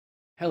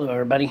Hello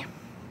everybody,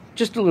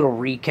 just a little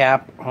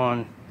recap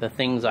on the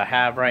things I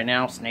have right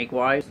now snake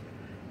wise.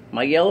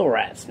 My yellow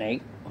rat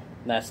snake,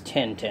 that's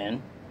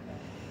 1010.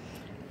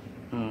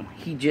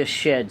 He just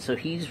shed, so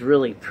he's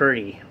really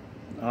pretty.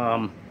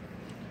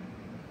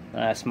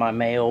 That's my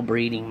male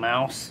breeding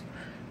mouse.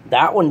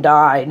 That one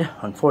died,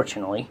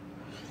 unfortunately.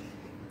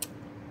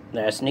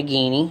 That's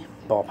Nagini,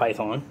 ball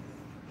python.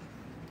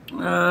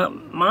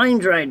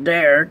 Mine's right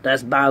there,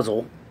 that's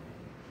Basil.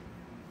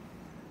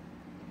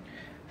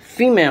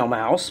 Female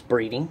mouse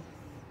breeding.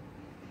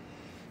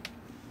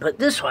 But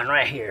this one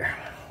right here,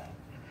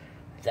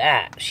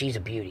 she's a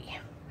beauty.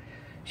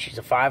 She's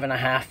a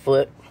 5.5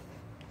 foot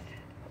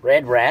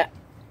red rat,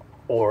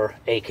 or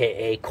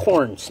aka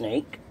corn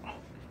snake.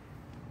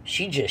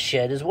 She just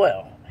shed as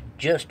well. I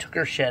just took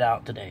her shed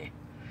out today.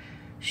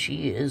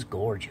 She is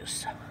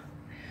gorgeous.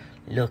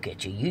 Look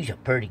at you, you're a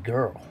pretty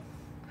girl.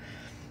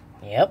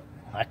 Yep,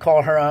 I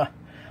call her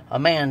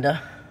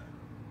Amanda.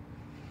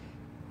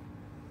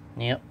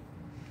 Yep.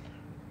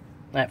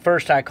 At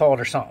first I called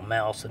her something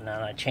else, and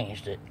then I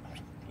changed it.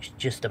 It's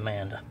just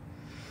Amanda.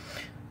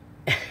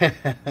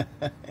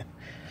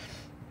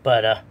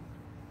 But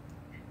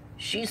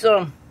she's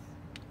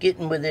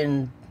getting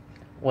within,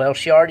 well,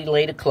 she already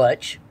laid a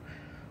clutch,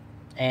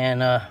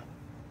 and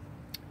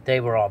they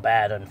were all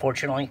bad,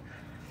 unfortunately.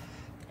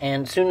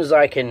 And as soon as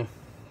I can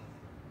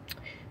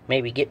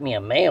maybe get me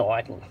a male,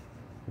 I can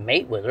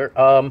mate with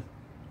her.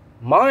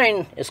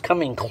 Mine is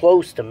coming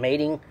close to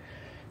mating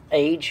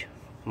age,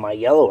 my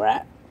yellow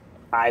rat.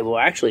 I will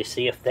actually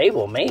see if they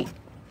will mate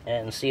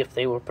and see if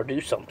they will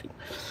produce something.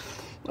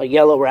 A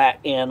yellow rat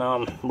and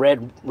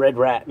red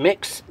rat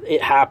mix,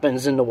 it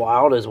happens in the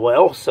wild as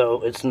well,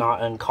 so it's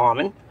not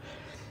uncommon.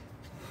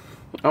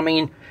 I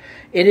mean,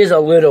 it is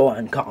a little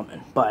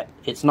uncommon, but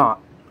it's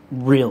not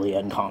really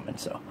uncommon.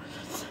 So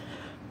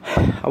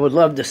I would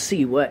love to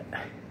see what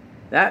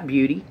that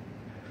beauty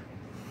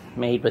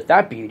made with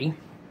that beauty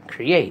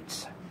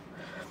creates.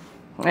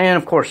 And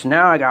of course,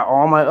 now I got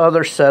all my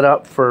other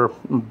setup for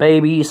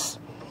babies.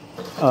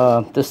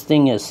 This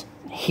thing is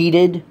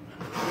heated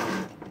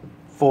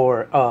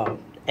for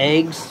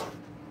eggs,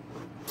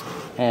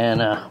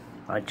 and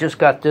I just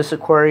got this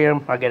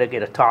aquarium. I gotta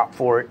get a top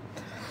for it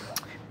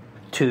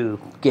to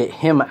get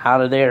him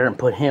out of there and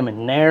put him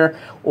in there,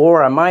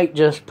 or I might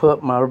just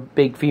put my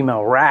big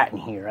female rat in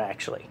here.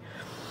 Actually,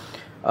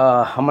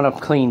 I'm gonna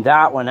clean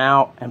that one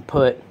out and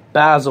put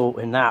Basil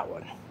in that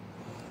one.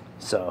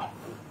 So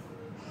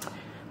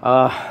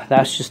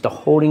that's just a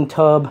holding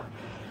tub.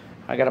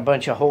 I got a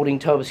bunch of holding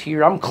tubs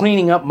here. I'm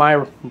cleaning up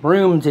my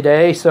room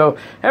today, so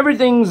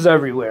everything's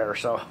everywhere.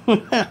 So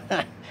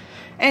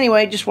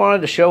anyway, just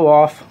wanted to show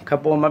off a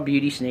couple of my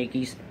beauty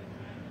snakies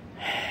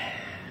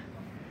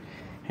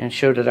and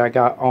show that I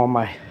got all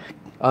my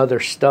other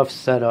stuff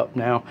set up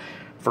now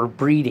for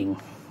breeding.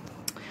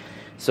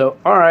 So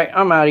alright,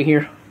 I'm out of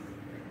here.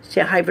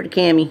 Say hi for the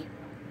Cammy.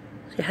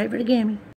 Say hi for the Cammy.